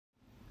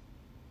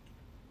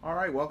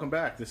Alright, welcome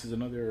back. This is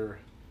another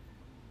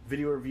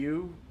video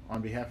review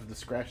on behalf of the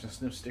Scratch and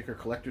Sniff Sticker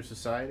Collector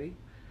Society.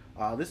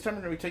 This time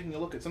we're going to be taking a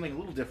look at something a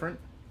little different.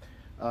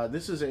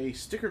 This is a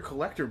sticker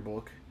collector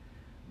book,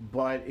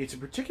 but it's a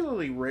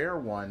particularly rare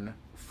one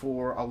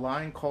for a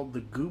line called the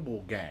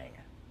Gooble Gang.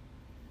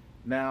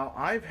 Now,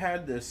 I've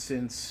had this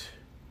since,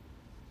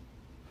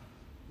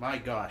 my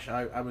gosh,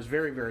 I was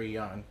very, very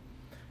young.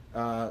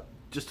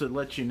 Just to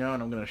let you know,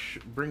 and I'm going to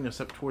bring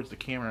this up towards the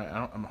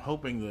camera, I'm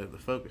hoping the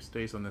focus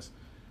stays on this.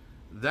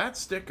 That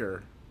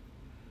sticker,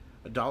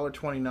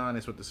 $1.29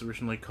 is what this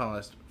originally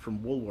cost from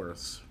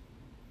Woolworths.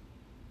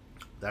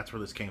 That's where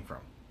this came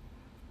from.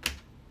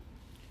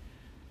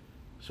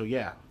 So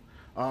yeah,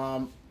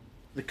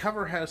 the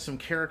cover has some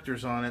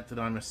characters on it that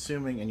I'm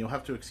assuming, and you'll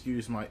have to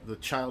excuse the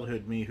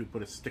childhood me who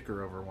put a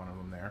sticker over one of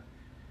them there.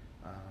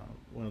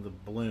 One of the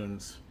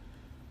balloons,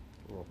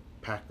 a little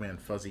Pac-Man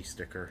fuzzy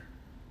sticker.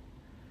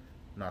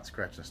 Not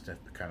Scratch and Sniff,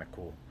 but kind of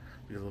cool.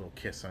 With a little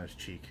kiss on his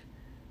cheek.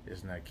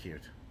 Isn't that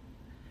cute?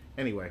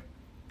 Anyway,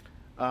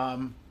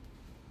 I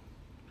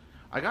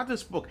got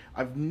this book.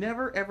 I've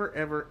never,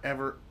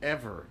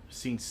 ever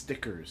seen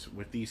stickers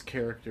with these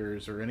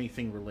characters or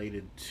anything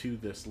related to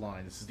this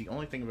line. This is the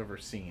only thing I've ever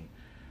seen.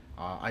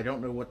 I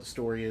don't know what the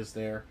story is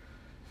there.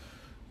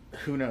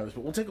 Who knows?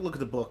 But we'll take a look at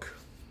the book.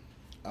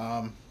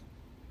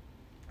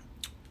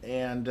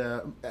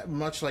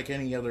 Much like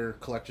any other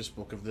collector's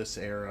book of this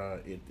era,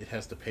 it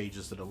has the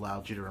pages that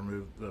allowed you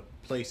to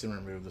place and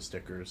remove the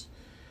stickers.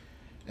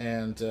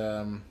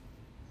 And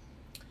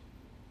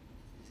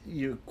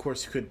you, of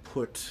course, could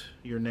put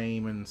your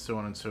name and so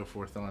on and so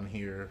forth on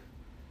here.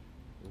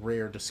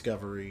 Rare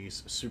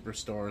discoveries,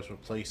 superstars were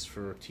placed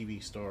for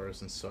TV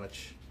stars and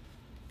such.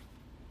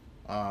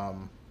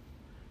 The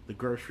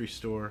grocery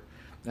store.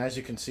 And as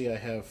you can see, I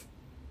have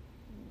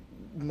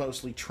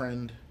mostly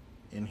trend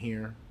in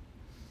here.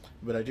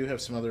 But I do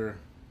have some other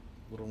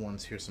little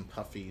ones here, some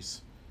puffies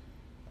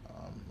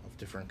of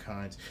different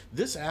kinds.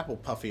 This apple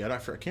puffy, I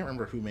can't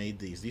remember who made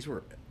these. These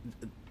were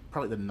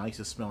probably the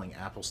nicest smelling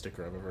apple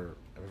sticker I've ever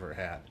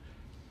had.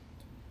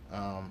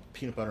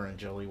 Peanut butter and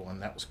jelly one,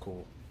 that was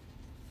cool.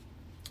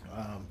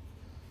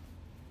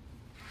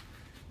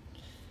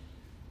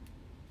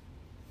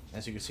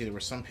 As you can see, there were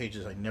some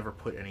pages I never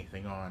put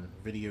anything on.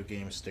 Video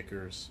game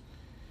stickers.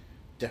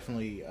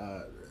 Definitely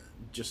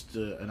just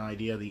an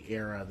idea of the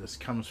era this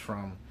comes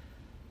from.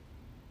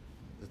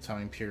 The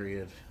time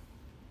period.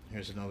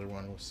 Here's another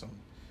one with some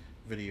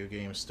video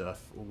game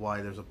stuff.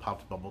 Why there's a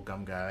popped bubble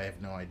gum guy, I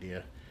have no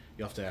idea.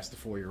 You'll have to ask the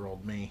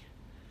 4-year-old me.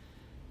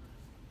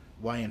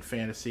 Why in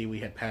fantasy we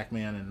had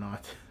Pac-Man and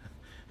not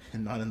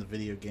in the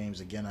video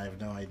games, again, I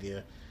have no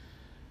idea.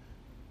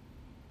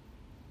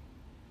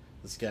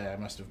 This guy, I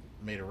must have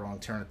made a wrong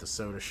turn at the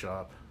soda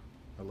shop.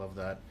 I love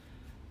that.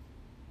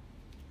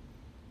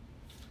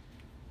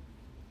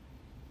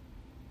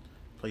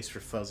 Place for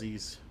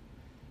fuzzies.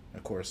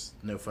 Of course,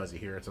 no fuzzy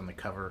here. It's on the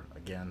cover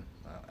again.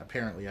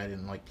 Apparently, I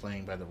didn't like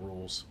playing by the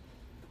rules.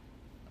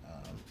 I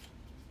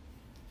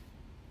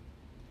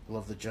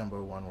love the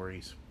jumbo one where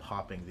he's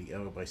popping the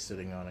O by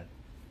sitting on it.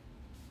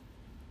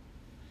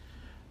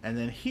 And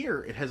then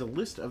here, it has a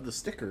list of the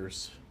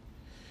stickers.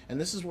 And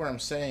this is where I'm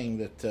saying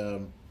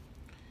that,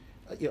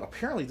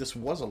 apparently this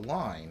was a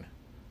line.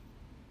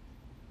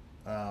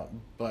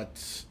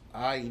 But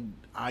I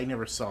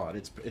never saw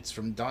it. It's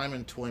from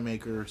Diamond Toy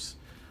Makers.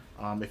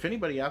 If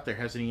anybody out there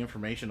has any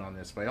information on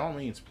this, by all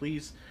means,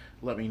 please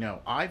let me know.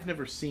 I've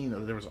never seen,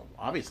 there was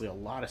obviously a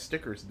lot of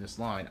stickers in this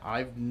line.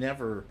 I've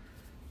never,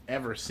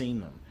 ever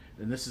seen them.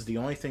 And this is the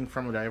only thing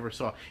from it I ever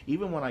saw.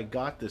 Even when I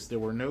got this, there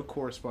were no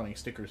corresponding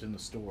stickers in the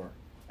store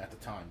at the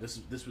time.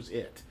 This was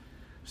it.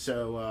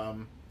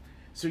 So,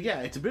 so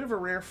yeah, it's a bit of a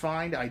rare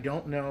find. I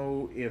don't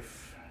know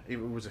if it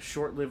was a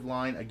short-lived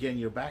line.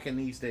 Again, back in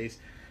these days,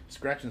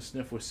 Scratch and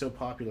Sniff was so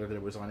popular that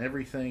it was on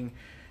everything,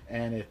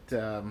 and it...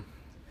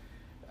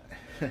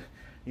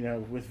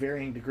 with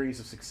varying degrees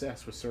of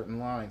success with certain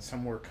lines.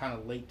 Some were kind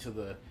of late to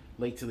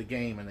the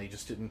game, and they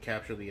just didn't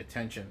capture the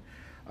attention.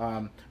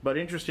 But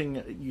interesting,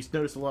 you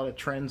notice a lot of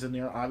trends in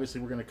there.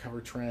 Obviously, we're going to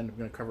cover trend. We're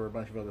going to cover a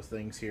bunch of other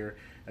things here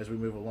as we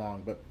move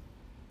along. But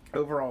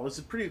overall, this is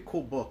a pretty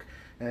cool book,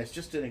 and it's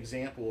just an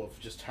example of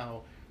just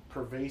how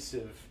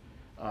pervasive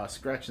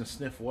Scratch and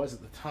Sniff was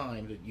at the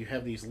time. That you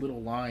have these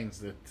little lines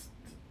that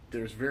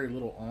there's very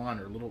little on,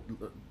 or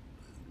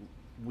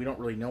we don't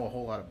really know a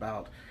whole lot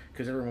about,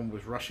 because everyone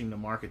was rushing to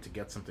market to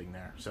get something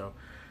there. So,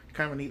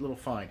 kind of a neat little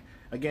find.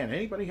 Again,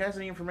 anybody has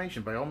any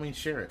information, by all means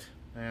share it.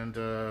 And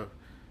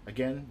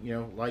again,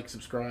 like,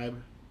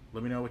 subscribe,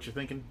 let me know what you're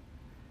thinking.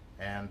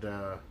 And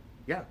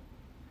yeah,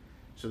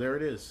 so there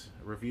it is,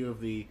 a review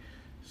of the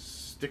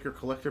sticker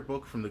collector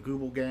book from the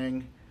Gooble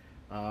Gang.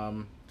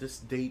 This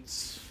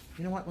dates,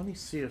 you know what, let me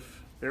see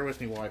if, bear with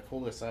me while I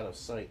pull this out of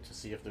sight to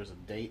see if there's a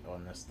date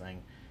on this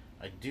thing.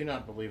 I do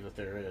not believe that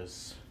there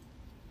is.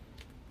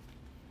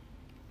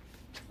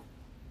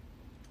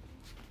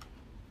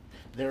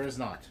 There is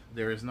not.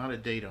 There is not a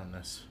date on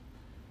this.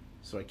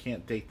 So I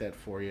can't date that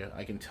for you.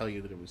 I can tell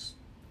you that it was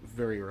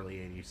very early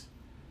 80s.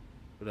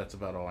 But that's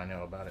about all I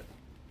know about it.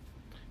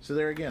 So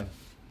there again,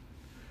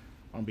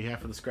 on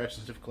behalf of the Scratch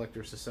and Sniff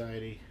Collector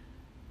Society,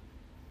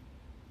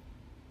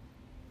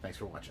 thanks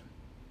for watching.